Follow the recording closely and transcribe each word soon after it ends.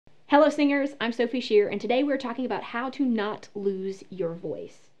Hello singers, I'm Sophie Shear, and today we're talking about how to not lose your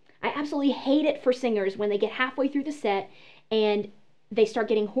voice. I absolutely hate it for singers when they get halfway through the set and they start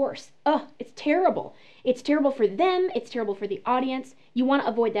getting hoarse. Ugh, it's terrible. It's terrible for them, it's terrible for the audience. You want to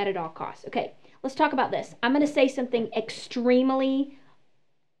avoid that at all costs. Okay, let's talk about this. I'm going to say something extremely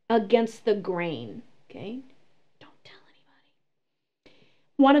against the grain, okay? Don't tell anybody.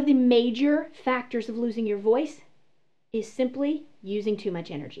 One of the major factors of losing your voice is simply using too much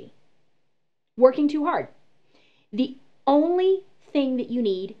energy. Working too hard. The only thing that you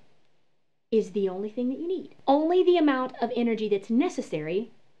need is the only thing that you need. Only the amount of energy that's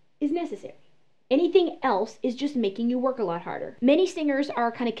necessary is necessary. Anything else is just making you work a lot harder. Many singers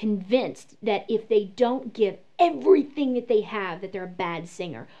are kind of convinced that if they don't give everything that they have, that they're a bad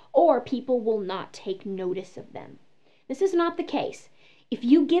singer, or people will not take notice of them. This is not the case. If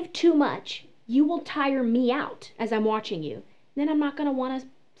you give too much, you will tire me out as I'm watching you. Then I'm not going to want to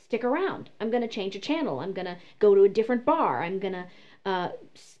stick around. I'm going to change a channel. I'm going to go to a different bar. I'm going to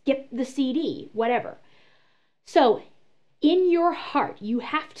skip the CD, whatever. So in your heart, you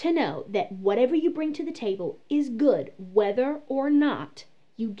have to know that whatever you bring to the table is good, whether or not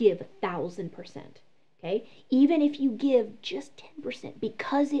you give 1,000%. Okay? Even if you give just 10%,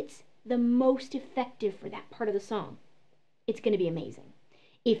 because it's the most effective for that part of the song, it's going to be amazing.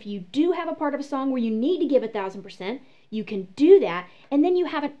 If you do have a part of a song where you need to give 1,000%, you can do that, and then you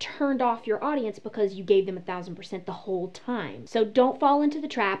haven't turned off your audience because you gave them 1,000% the whole time. So don't fall into the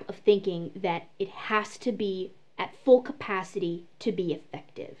trap of thinking that it has to be at full capacity to be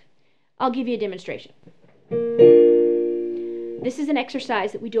effective. I'll give you a demonstration. This is an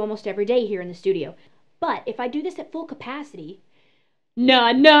exercise that we do almost every day here in the studio. But if I do this at full capacity,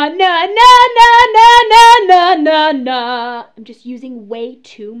 na na na na na na na na na na, I'm just using way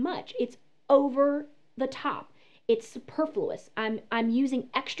too much. It's over the top. It's superfluous. I'm using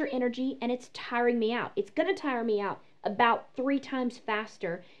extra energy and it's tiring me out. It's going to tire me out about 3 times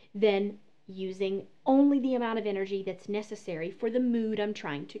faster than using only the amount of energy that's necessary for the mood I'm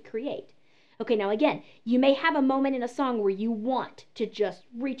trying to create. Okay, now again, you may have a moment in a song where you want to just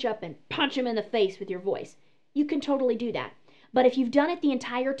reach up and punch him in the face with your voice. You can totally do that. But if you've done it the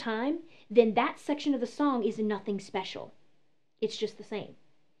entire time, then that section of the song is nothing special. It's just the same.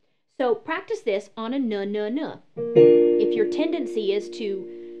 So practice this on a na na na. If your tendency is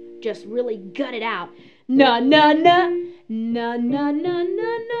to just really gut it out, na na na na na na na na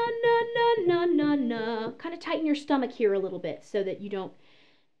na na na na. Kind of tighten your stomach here a little bit so that you don't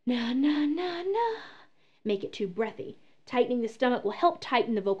na na na na. Make it too breathy. Tightening the stomach will help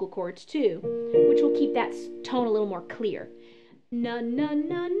tighten the vocal cords too, which will keep that tone a little more clear. Na na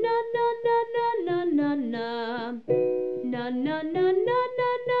na na na na na na na. Na na na na na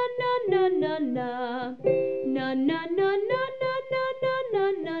na na na na. Na na na na na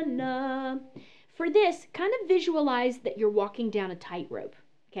na na na. For this, kind of visualize that you're walking down a tightrope.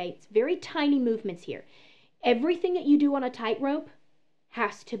 Okay, it's very tiny movements here. Everything that you do on a tightrope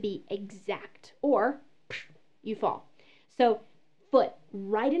has to be exact, or you fall. So, foot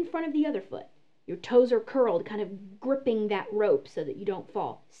right in front of the other foot. Your toes are curled, kind of gripping that rope so that you don't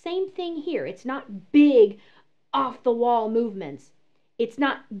fall. Same thing here. It's not big, off-the-wall movements. It's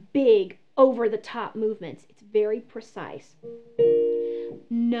not big, over-the-top movements. It's very precise.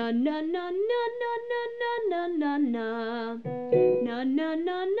 Na na na na na na na na na. Na na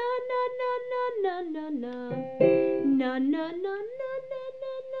na na na na na na na. Na na na na na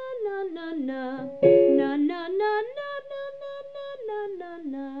na na na na. Na na na na na na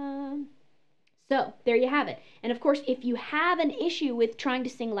na. So, there you have it. And of course, if you have an issue with trying to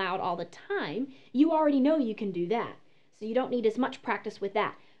sing loud all the time, you already know you can do that. So you don't need as much practice with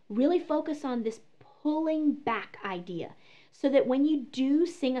that. Really focus on this pulling back idea so that when you do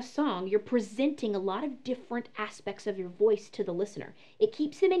sing a song, you're presenting a lot of different aspects of your voice to the listener. It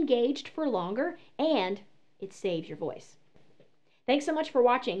keeps them engaged for longer and it saves your voice. Thanks so much for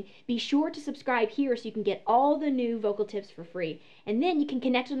watching. Be sure to subscribe here so you can get all the new vocal tips for free. And then you can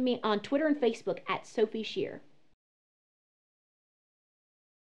connect with me on Twitter and Facebook at Sophie Shear.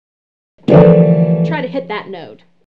 Try to hit that note.